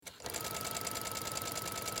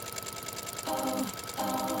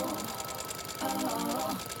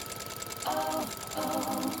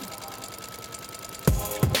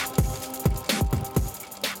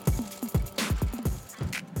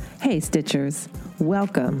Hey Stitchers,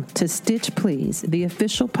 welcome to Stitch Please, the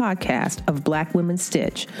official podcast of Black Women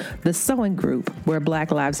Stitch, the sewing group where Black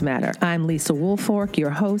Lives Matter. I'm Lisa Woolfork,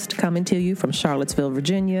 your host, coming to you from Charlottesville,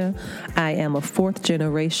 Virginia. I am a fourth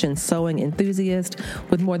generation sewing enthusiast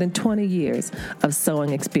with more than 20 years of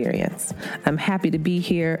sewing experience. I'm happy to be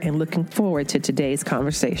here and looking forward to today's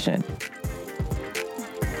conversation.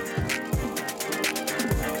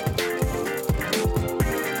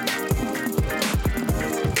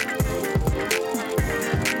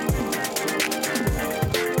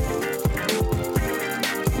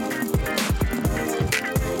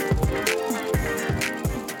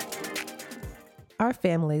 Our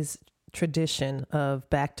family's tradition of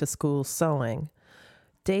back-to-school sewing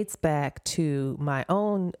dates back to my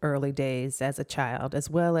own early days as a child, as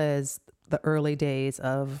well as the early days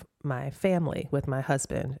of my family with my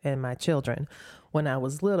husband and my children. When I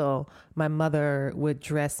was little, my mother would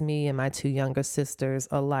dress me and my two younger sisters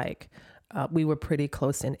alike. We were pretty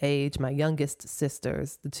close in age. My youngest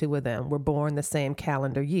sisters, the two of them, were born the same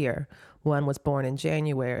calendar year. One was born in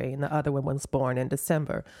January and the other one was born in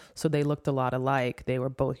December. So they looked a lot alike. They were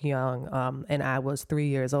both young, and I was 3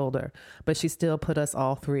 years older. But she still put us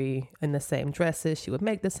all three in the same dresses. She would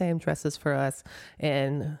make the same dresses for us.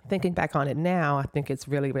 And thinking back on it now, I think it's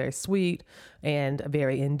really very sweet and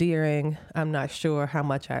very endearing. I'm not sure how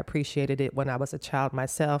much I appreciated it when I was a child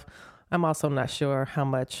myself. I'm also not sure how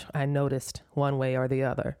much I noticed one way or the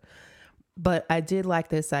other. But I did like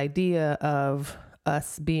this idea of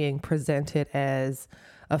us being presented as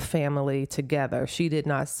a family together. She did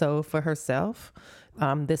not sew for herself.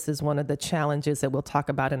 This is one of the challenges that we'll talk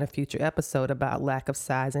about in a future episode about lack of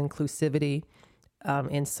size inclusivity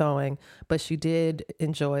in sewing, but she did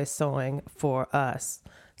enjoy sewing for us.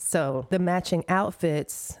 So the matching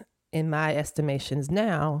outfits, in my estimations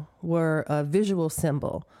now, were a visual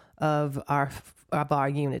symbol of our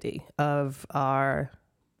unity, of our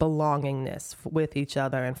belongingness with each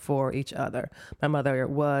other and for each other. My mother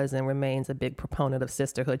was and remains a big proponent of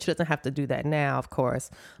sisterhood. She doesn't have to do that now, of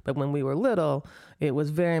course, but when we were little, it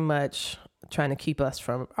was very much trying to keep us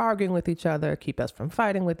from arguing with each other, keep us from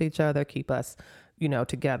fighting with each other, keep us,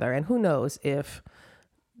 together. And who knows if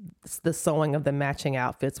the sewing of the matching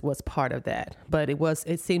outfits was part of that, but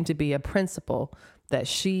it seemed to be a principle that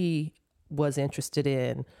she was interested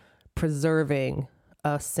in preserving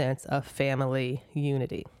a sense of family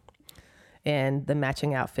unity. And the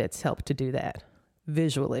matching outfits helped to do that,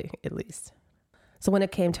 visually at least. So when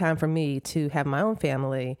it came time for me to have my own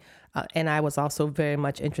family, and I was also very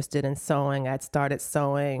much interested in sewing, I'd started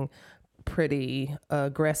sewing pretty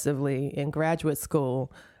aggressively in graduate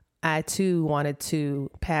school, I too wanted to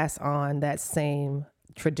pass on that same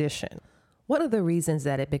tradition. One of the reasons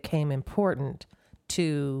that it became important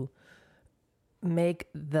to make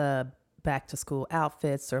the back to school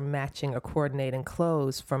outfits or matching or coordinating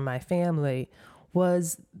clothes for my family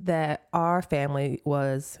was that our family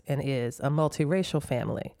was and is a multiracial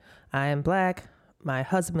family. I am Black, my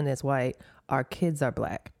husband is white, our kids are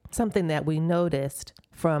Black. Something that we noticed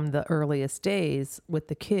from the earliest days with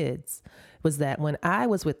the kids was that when I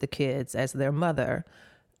was with the kids as their mother,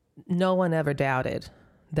 no one ever doubted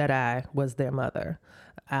that I was their mother.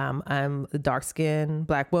 I'm a dark-skinned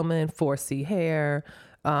Black woman, 4C hair,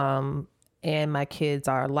 and my kids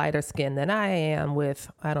are lighter skinned than I am with,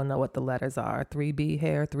 I don't know what the letters are, 3B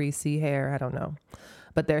hair, 3C hair, I don't know.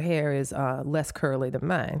 But their hair is less curly than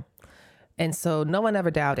mine. And so no one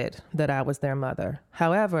ever doubted that I was their mother.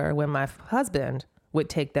 However, when my husband would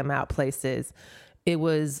take them out places,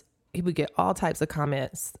 he would get all types of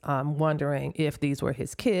comments wondering if these were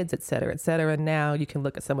his kids, et cetera, et cetera. Now you can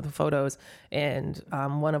look at some of the photos and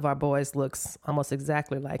one of our boys looks almost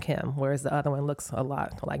exactly like him, whereas the other one looks a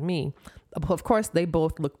lot like me. Of course, they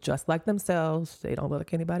both look just like themselves. They don't look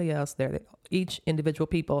like anybody else. They're each individual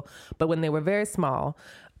people. But when they were very small,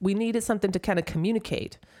 we needed something to kind of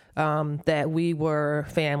communicate that we were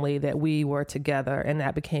family, that we were together, and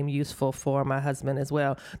that became useful for my husband as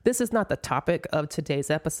well. This is not the topic of today's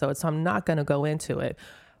episode, so I'm not going to go into it.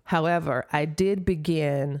 However, I did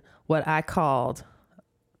begin what I called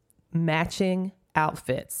matching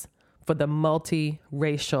outfits for the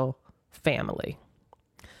multiracial family,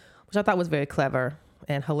 which I thought was very clever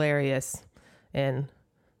and hilarious, and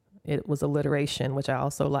it was alliteration, which I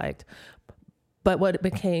also liked. But what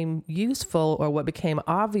became useful or what became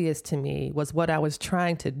obvious to me was what I was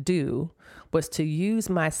trying to do was to use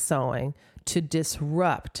my sewing to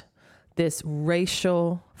disrupt this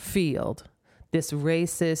racial field, this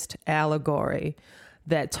racist allegory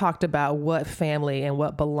that talked about what family and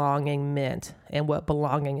what belonging meant and what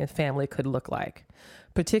belonging and family could look like.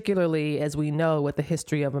 particularly as we know with the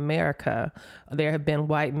history of America. There have been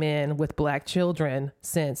white men with black children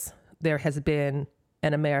since there has been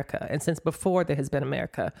an America and since before there has been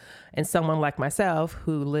America. And someone like myself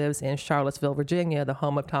who lives in Charlottesville, Virginia, the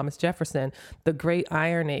home of Thomas Jefferson, the great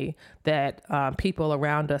irony that people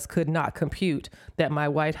around us could not compute that my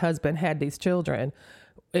white husband had these children,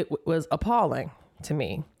 it was appalling to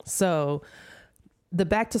me. So the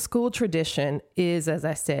back to school tradition is, as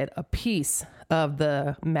I said, a piece of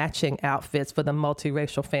the matching outfits for the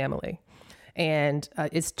multiracial family. And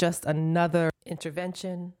it's just another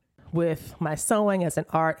intervention with my sewing as an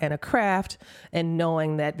art and a craft, and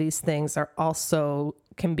knowing that these things are also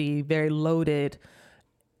can be very loaded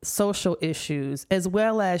social issues, as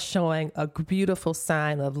well as showing a beautiful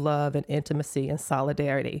sign of love and intimacy and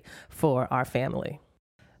solidarity for our family.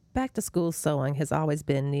 Back to school sewing has always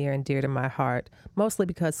been near and dear to my heart, mostly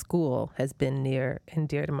because school has been near and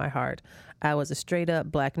dear to my heart. I was a straight up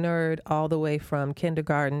Black nerd all the way from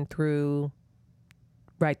kindergarten through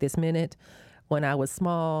right this minute. When I was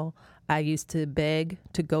small, I used to beg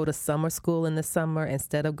to go to summer school in the summer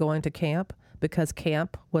instead of going to camp, because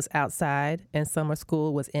camp was outside and summer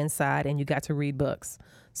school was inside and you got to read books.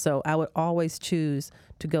 So I would always choose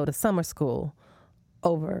to go to summer school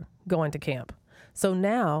over going to camp. So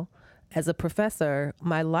now, as a professor,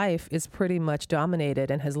 my life is pretty much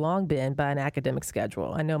dominated and has long been by an academic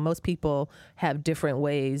schedule. I know most people have different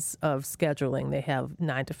ways of scheduling. They have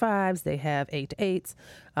 9 to 5s, they have 8 to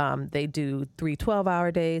 8s, they do 3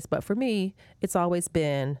 12-hour days. But for me, it's always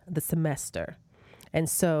been the semester. And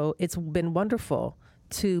so it's been wonderful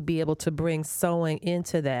to be able to bring sewing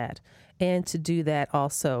into that and to do that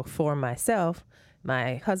also for myself,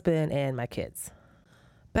 my husband, and my kids.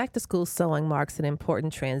 Back to school sewing marks an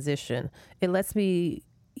important transition. It lets me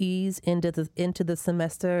ease into the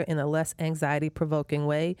semester in a less anxiety-provoking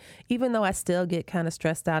way. Even though I still get kind of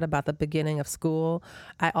stressed out about the beginning of school,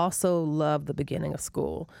 I also love the beginning of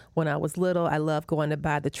school. When I was little, I loved going to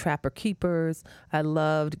buy the Trapper Keepers. I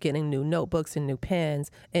loved getting new notebooks and new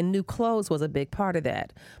pens, and new clothes was a big part of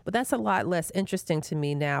that. But that's a lot less interesting to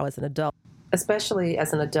me now as an adult, especially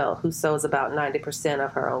as an adult who sews about 90%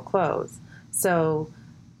 of her own clothes. So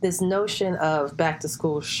this notion of back to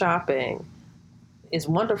school shopping is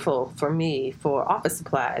wonderful for me for office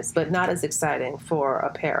supplies, but not as exciting for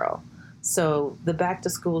apparel. So the back to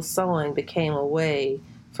school sewing became a way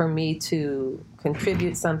for me to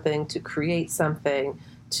contribute something, to create something,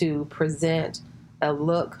 to present a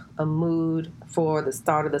look, a mood for the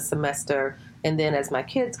start of the semester. And then as my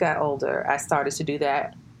kids got older, I started to do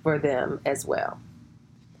that for them as well.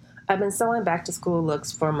 I've been sewing back to school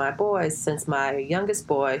looks for my boys since my youngest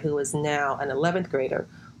boy, who is now an 11th grader,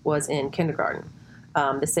 was in kindergarten.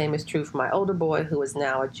 The same is true for my older boy, who is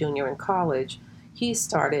now a junior in college. He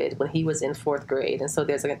started when he was in 4th grade. And so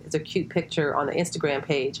there's a cute picture on the Instagram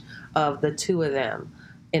page of the two of them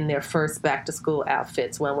in their first back to school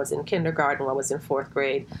outfits. One was in kindergarten, one was in 4th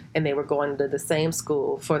grade, and they were going to the same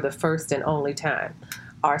school for the first and only time.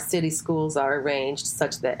 Our city schools are arranged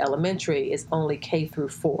such that elementary is only K through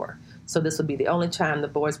 4. So this would be the only time the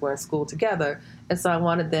boys were in school together. And so I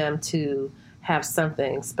wanted them to have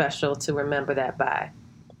something special to remember that by.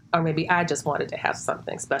 Or maybe I just wanted to have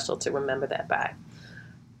something special to remember that by.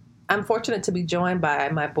 I'm fortunate to be joined by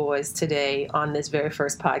my boys today on this very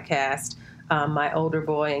first podcast. My older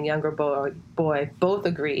boy and younger boy both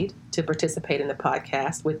agreed to participate in the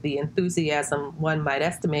podcast with the enthusiasm one might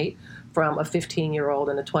estimate from a 15-year-old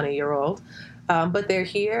and a 20-year-old. But they're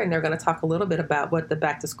here, and they're going to talk a little bit about what the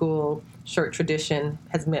back-to-school shirt tradition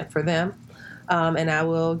has meant for them. And I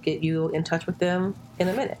will get you in touch with them in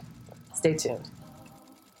a minute. Stay tuned.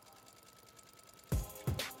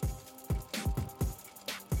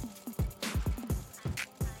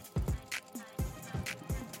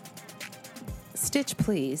 Stitch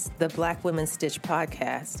Please, the Black Women Stitch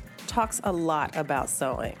podcast, talks a lot about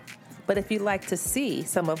sewing. But if you'd like to see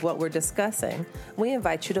some of what we're discussing, we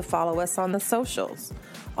invite you to follow us on the socials.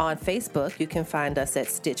 On Facebook, you can find us at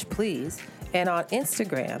Stitch Please, and on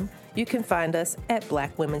Instagram, you can find us at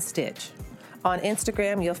Black Women Stitch. On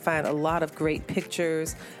Instagram, you'll find a lot of great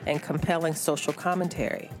pictures and compelling social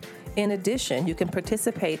commentary. In addition, you can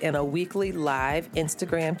participate in a weekly live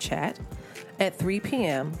Instagram chat at 3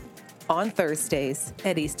 p.m. on Thursdays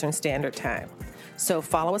at Eastern Standard Time. So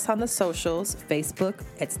follow us on the socials, Facebook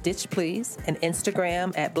at Stitch Please and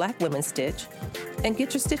Instagram at Black Women Stitch, and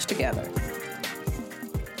get your stitch together.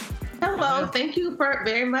 Hello. Thank you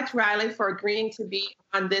very much, Riley, for agreeing to be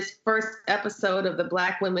on this first episode of the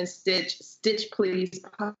Black Women Stitch Please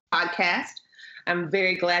podcast. I'm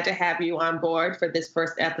very glad to have you on board for this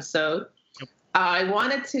first episode. I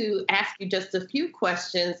wanted to ask you just a few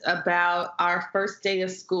questions about our first day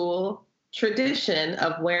of school tradition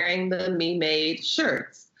of wearing the Me Made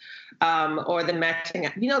shirts. Or the matching.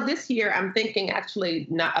 This year I'm thinking actually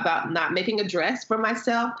not making a dress for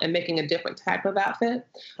myself and making a different type of outfit.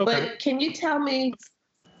 Okay. But can you tell me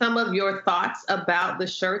some of your thoughts about the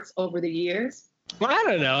shirts over the years? Well, I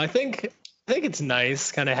don't know. I think it's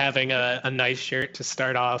nice kind of having a nice shirt to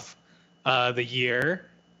start off the year.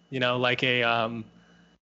 Like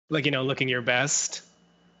looking your best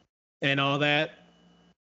and all that.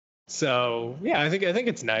 So yeah, I think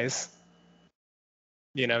it's nice.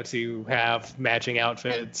 To have matching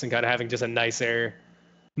outfits and kind of having just a nicer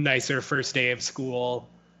first day of school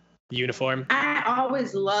uniform. I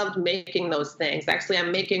always loved making those things. Actually,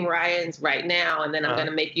 I'm making Ryan's right now, and then I'm going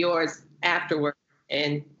to make yours afterward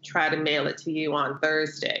and try to mail it to you on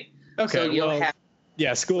Thursday. Okay. So you'll have.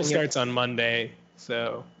 Yeah, school starts on Monday,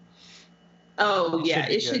 so. Oh yeah,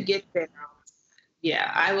 it should get there.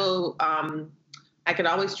 Yeah, I will. I could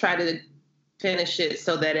always try to finish it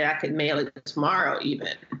so that I could mail it tomorrow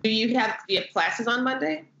even. Do you have classes on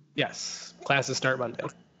Monday? Yes, classes start Monday.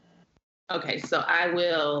 Okay, so I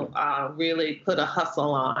will really put a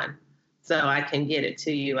hustle on so I can get it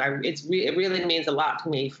to you. It really means a lot to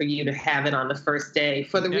me for you to have it on the first day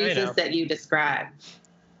for the reasons that you described.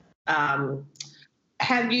 Do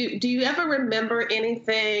you ever remember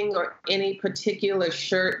anything or any particular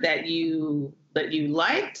shirt that you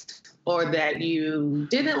liked or that you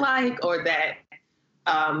didn't like, or that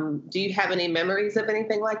do you have any memories of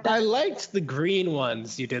anything like that? I liked the green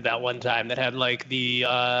ones you did that one time that had like the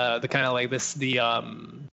kind of like this the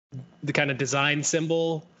kind of design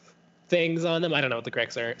symbol things on them. I don't know what the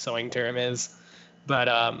correct sewing term is, but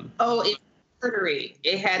it's embroidery.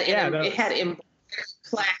 It had embroidered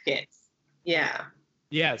plackets. Yeah.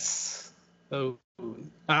 Yes. Oh,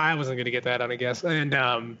 I wasn't gonna get that on, I guess. And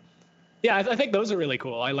yeah, I think those are really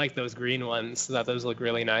cool. I like those green ones. I thought those look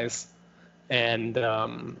really nice. And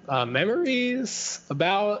memories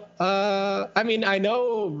about, I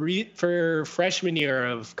know for freshman year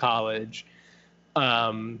of college,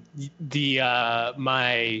 my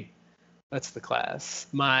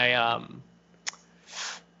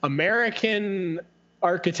American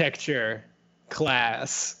architecture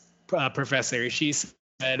class professor, she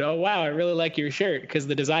said, "Oh, wow, I really like your shirt because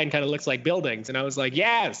the design kind of looks like buildings." And I was like,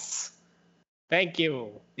 yes, thank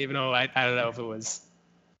you. Even though I don't know if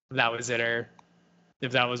that was it or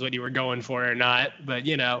if that was what you were going for or not. But,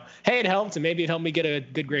 hey, it helped. And maybe it helped me get a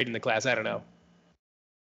good grade in the class. I don't know.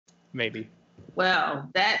 Maybe. Well,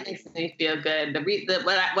 that makes me feel good.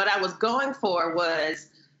 What I was going for was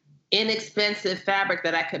inexpensive fabric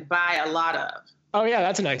that I could buy a lot of. Oh, yeah,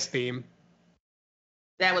 that's a nice theme.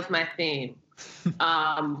 That was my theme.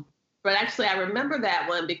 But actually, I remember that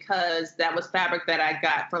one because that was fabric that I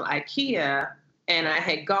got from IKEA, and I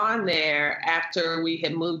had gone there after we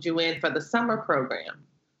had moved you in for the summer program.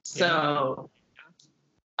 So,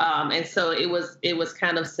 and so it was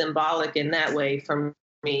kind of symbolic in that way for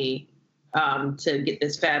me to get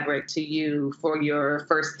this fabric to you for your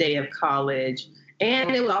first day of college.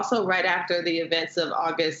 And it was also right after the events of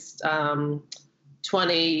August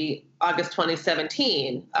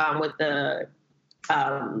 2017 with the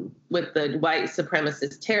white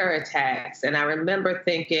supremacist terror attacks. And I remember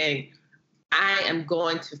thinking, I am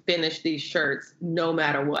going to finish these shirts no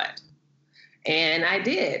matter what. And I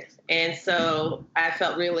did. And so I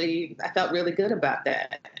felt really good about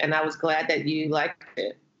that. And I was glad that you liked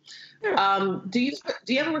it. Do you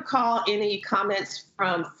ever recall any comments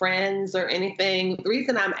from friends or anything? The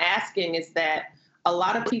reason I'm asking is that a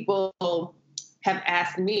lot of people have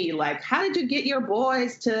asked me, like, how did you get your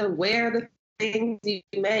boys to wear the things you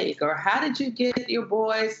make? Or how did you get your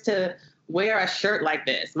boys to wear a shirt like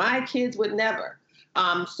this? My kids would never.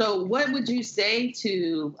 So what would you say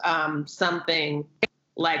to something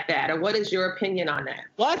like that? Or what is your opinion on that?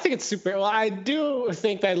 Well, I think it's super. Well, I do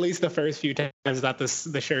think that at least the first few times that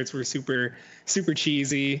the shirts were super, super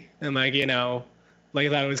cheesy. And like, I thought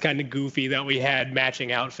it was kind of goofy that we had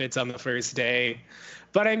matching outfits on the first day.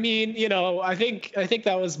 But I mean, I think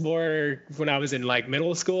that was more when I was in like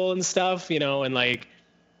middle school and stuff, and like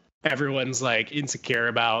everyone's like insecure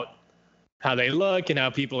about how they look and how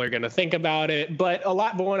people are going to think about it. But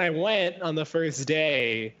when I went on the first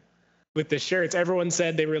day with the shirts, everyone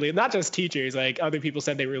said they really, not just teachers, like other people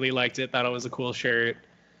said they really liked it, thought it was a cool shirt.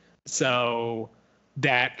 So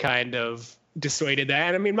that kind of dissuaded that.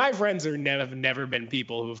 And I mean, my friends have never been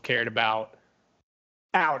people who've cared about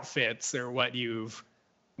outfits or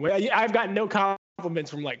I've gotten no compliments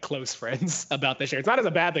from like close friends about the shirt. It's not as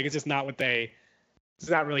a bad thing. It's just not it's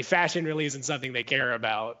not really fashion really isn't something they care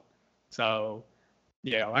about. So,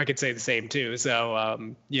 I could say the same too.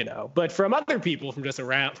 So, but from other people from just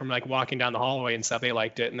around, from like walking down the hallway and stuff, they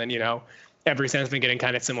liked it. And then, ever since been getting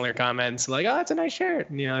kind of similar comments like, oh, that's a nice shirt.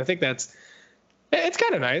 And, I think it's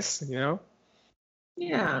kind of nice,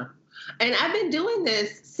 Yeah. And I've been doing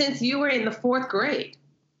this since you were in the 4th grade.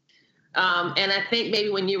 And I think maybe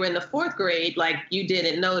when you were in the 4th grade, like you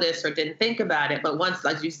didn't notice or didn't think about it. But once,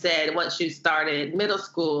 like you said, once you started middle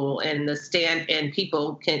school and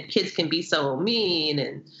kids can be so mean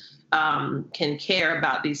and can care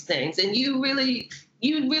about these things. And you really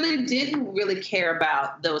didn't really care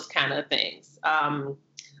about those kind of things,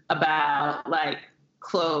 about like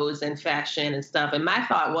clothes and fashion and stuff. And my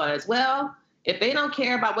thought was, well, if they don't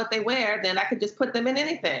care about what they wear, then I could just put them in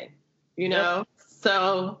anything, Yep.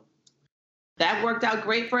 So that worked out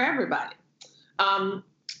great for everybody.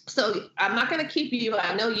 So I'm not going to keep you.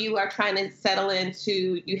 I know you are trying to settle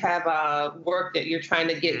into, you have work that you're trying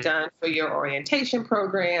to get done for your orientation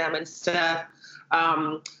program and stuff.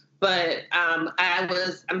 But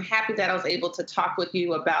I'm happy that I was able to talk with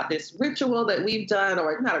you about this ritual that we've done,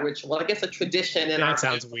 or not a ritual, I guess a tradition. That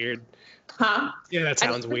sounds weird. Huh? Yeah, that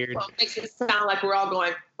sounds weird. It makes it sound like we're all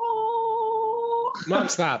going, oh. Mom,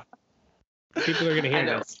 stop. People are going to hear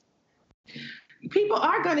this. People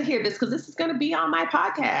are going to hear this because this is going to be on my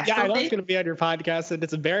podcast. Yeah, I know it's going to be on your podcast, and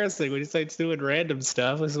it's embarrassing when you say it's doing random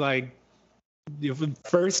stuff. It's like your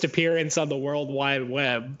first appearance on the World Wide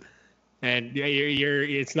Web, and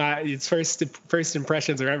it's first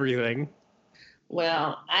impressions are everything.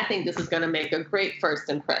 Well, I think this is going to make a great first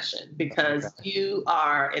impression because you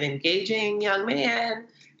are an engaging young man,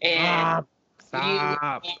 and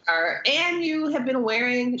you have been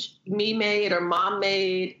wearing me-made or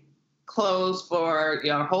mom-made clothes for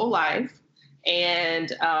your whole life.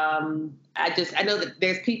 And I know that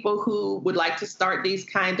there's people who would like to start these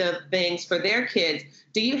kind of things for their kids.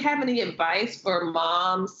 Do you have any advice for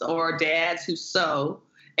moms or dads who sew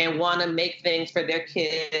and want to make things for their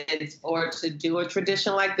kids or to do a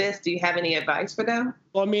tradition like this? Do you have any advice for them?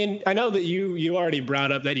 Well, I mean, I know that you already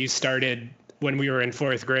brought up that you started when we were in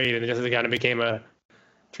 4th grade and it just kind of became a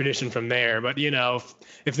tradition from there. But,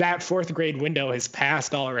 if that 4th grade window has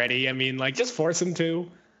passed already, I mean, like, just force them to,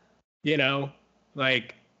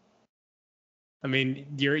 like, I mean,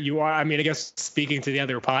 I guess speaking to the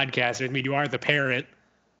other podcasters, I mean, you are the parent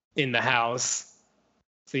in the house.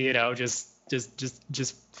 So,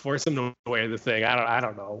 just force them to wear the thing. I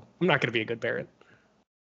don't know. I'm not going to be a good parent.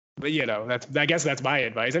 But, I guess that's my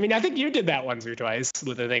advice. I mean, I think you did that once or twice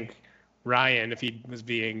with, I think, Ryan, if he was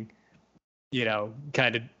being,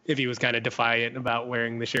 if he was kind of defiant about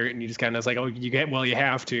wearing the shirt and you just kind of was like, oh, you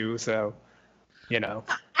have to. So, I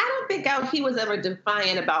don't think he was ever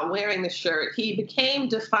defiant about wearing the shirt. He became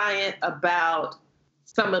defiant about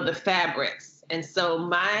some of the fabrics. And so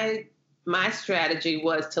my strategy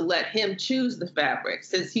was to let him choose the fabric.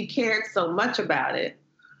 Since he cared so much about it,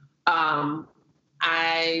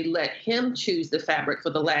 I let him choose the fabric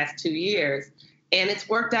for the last 2 years. And it's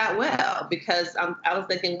worked out well because I was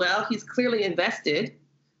thinking, well, he's clearly invested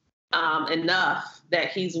enough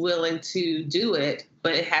that he's willing to do it,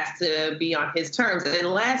 but it has to be on his terms. And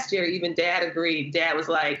last year, even Dad agreed. Dad was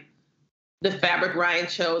like, the fabric Ryan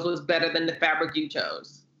chose was better than the fabric you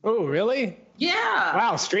chose. Oh, really? Yeah.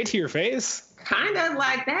 Wow, straight to your face? Kind of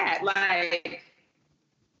like that. Like,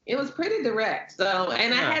 it was pretty direct. So,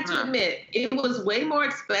 and I had to admit, it was way more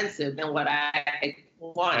expensive than what I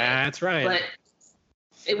wanted. That's right. But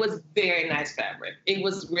it was very nice fabric. It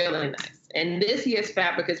was really nice. And this year's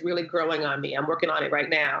fabric is really growing on me. I'm working on it right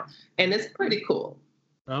now. And it's pretty cool.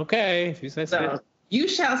 Okay. If you say so. You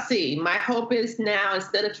shall see. My hope is now,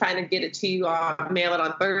 instead of trying to get it to you mail it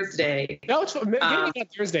on Thursday. No, it's getting it on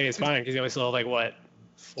Thursday is fine because you always still have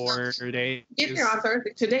 4 days. Get there on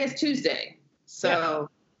Thursday. Today is Tuesday. So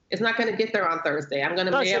it's not going to get there on Thursday. I'm going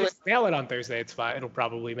to mail it. Mail it on Thursday. It's fine. It'll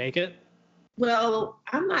probably make it. Well,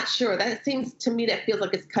 I'm not sure. That seems to me that feels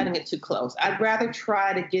like it's cutting it too close. I'd rather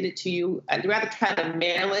try to get it to you. I'd rather try to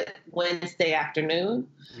mail it Wednesday afternoon.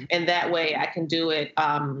 Mm-hmm. And that way I can do it.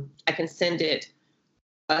 I can send it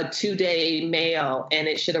a 2-day mail and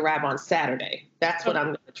it should arrive on Saturday. That's what I'm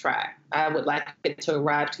going to try. I would like it to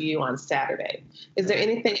arrive to you on Saturday. Is there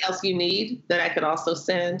anything else you need that I could also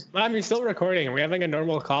send? Mom, you're still recording. Are we having a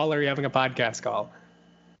normal call or are you having a podcast call?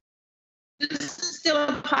 This is still a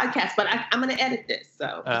podcast, but I'm going to edit this.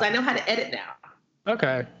 So, because I know how to edit now.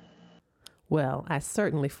 Okay. Well, I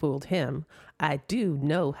certainly fooled him. I do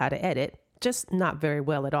know how to edit, just not very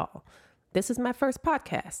well at all. This is my first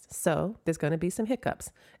podcast, so there's going to be some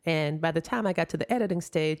hiccups. And by the time I got to the editing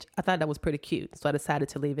stage, I thought that was pretty cute, so I decided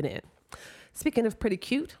to leave it in. Speaking of pretty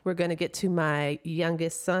cute, we're going to get to my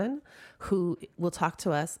youngest son, who will talk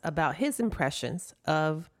to us about his impressions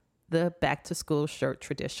of the back-to-school shirt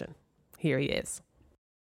tradition. Here he is.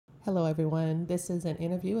 Hello, everyone. This is an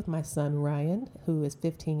interview with my son, Ryan, who is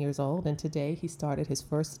 15 years old, and today he started his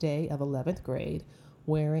first day of 11th grade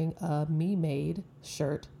wearing a me-made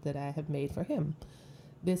shirt that I have made for him.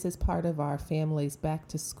 This is part of our family's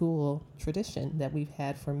back-to-school tradition that we've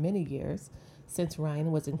had for many years since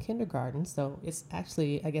Ryan was in kindergarten, so it's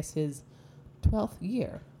actually, I guess, his 12th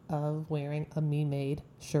year of wearing a me-made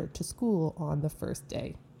shirt to school on the first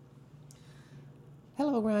day.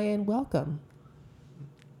 Hello, Ryan. Welcome.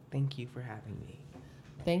 Thank you for having me.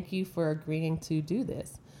 Thank you for agreeing to do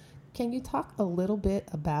this. Can you talk a little bit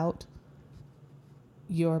about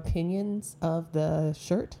your opinions of the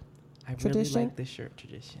shirt tradition? I really like the shirt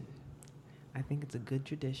tradition. I think it's a good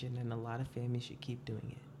tradition and a lot of families should keep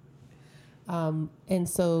doing it. And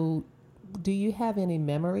so do you have any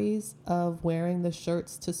memories of wearing the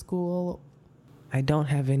shirts to school? I don't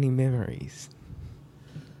have any memories.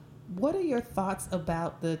 What are your thoughts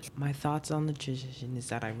about My thoughts on the tradition is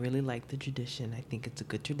that I really like the tradition. I think it's a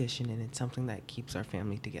good tradition and it's something that keeps our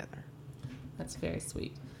family together. That's very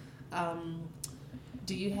sweet.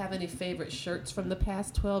 Do you have any favorite shirts from the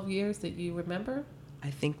past 12 years that you remember? I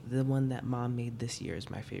think the one that Mom made this year is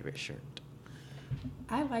my favorite shirt.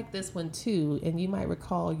 I like this one too, and you might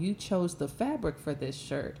recall you chose the fabric for this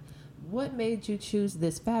shirt. What made you choose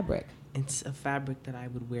this fabric? It's a fabric that I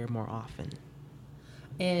would wear more often.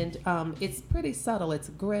 And it's pretty subtle. It's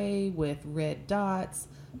gray with red dots.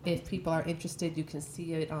 If people are interested, you can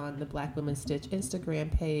see it on the Black Women Stitch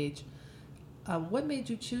Instagram page. What made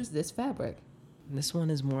you choose this fabric? This one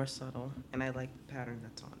is more subtle, and I like the pattern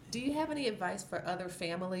that's on it. Do you have any advice for other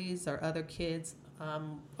families or other kids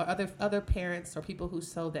or other parents or people who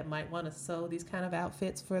sew that might want to sew these kind of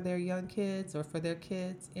outfits for their young kids or for their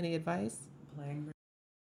kids? Any advice?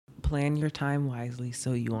 Plan your time wisely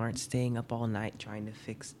so you aren't staying up all night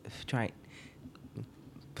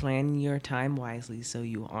Plan your time wisely so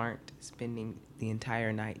you aren't spending the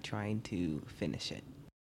entire night trying to finish it.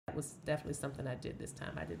 That was definitely something I did this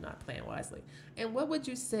time. I did not plan wisely. And what would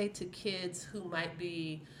you say to kids who might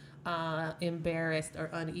be embarrassed or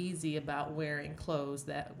uneasy about wearing clothes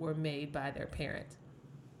that were made by their parent?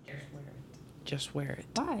 Just wear it.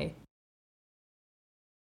 Why?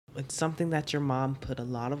 It's something that your mom put a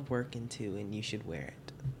lot of work into, and you should wear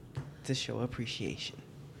it to show appreciation.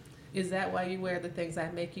 Is that why you wear the things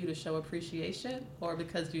I make you, to show appreciation, or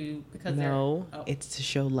because No, it's to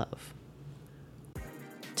show love.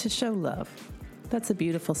 To show love. That's a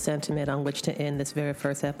beautiful sentiment on which to end this very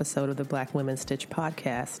first episode of the Black Women Stitch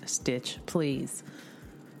podcast. Stitch, please.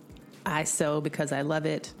 I sew because I love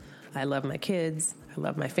it. I love my kids. I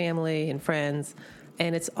love my family and friends.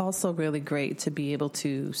 And it's also really great to be able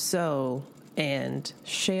to sew and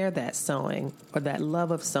share that sewing or that love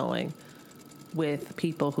of sewing with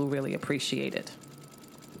people who really appreciate it.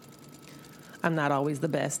 I'm not always the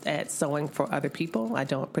best at sewing for other people. I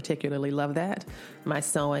don't particularly love that. My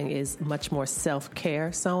sewing is much more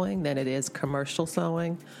self-care sewing than it is commercial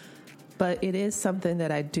sewing. But it is something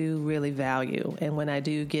that I do really value. And when I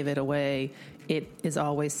do give it away, it is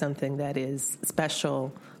always something that is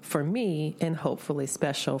special for me and hopefully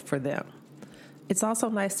special for them. It's also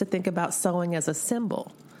nice to think about sewing as a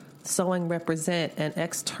symbol. Sewing represents an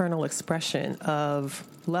external expression of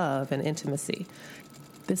love and intimacy.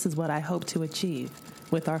 This is what I hope to achieve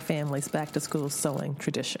with our family's back-to-school sewing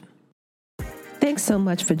tradition. Thanks so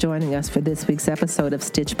much for joining us for this week's episode of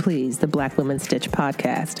Stitch Please, the Black Women Stitch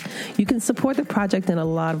podcast. You can support the project in a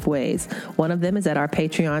lot of ways. One of them is at our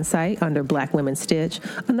Patreon site under Black Women Stitch.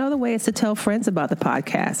 Another way is to tell friends about the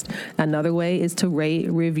podcast. Another way is to rate,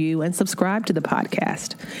 review, and subscribe to the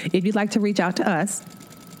podcast. If you'd like to reach out to us,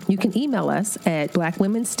 you can email us at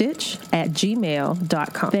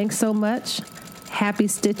blackwomenstitch@gmail.com. Thanks so much. Happy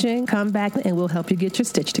stitching. Come back and we'll help you get your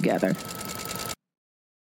stitch together.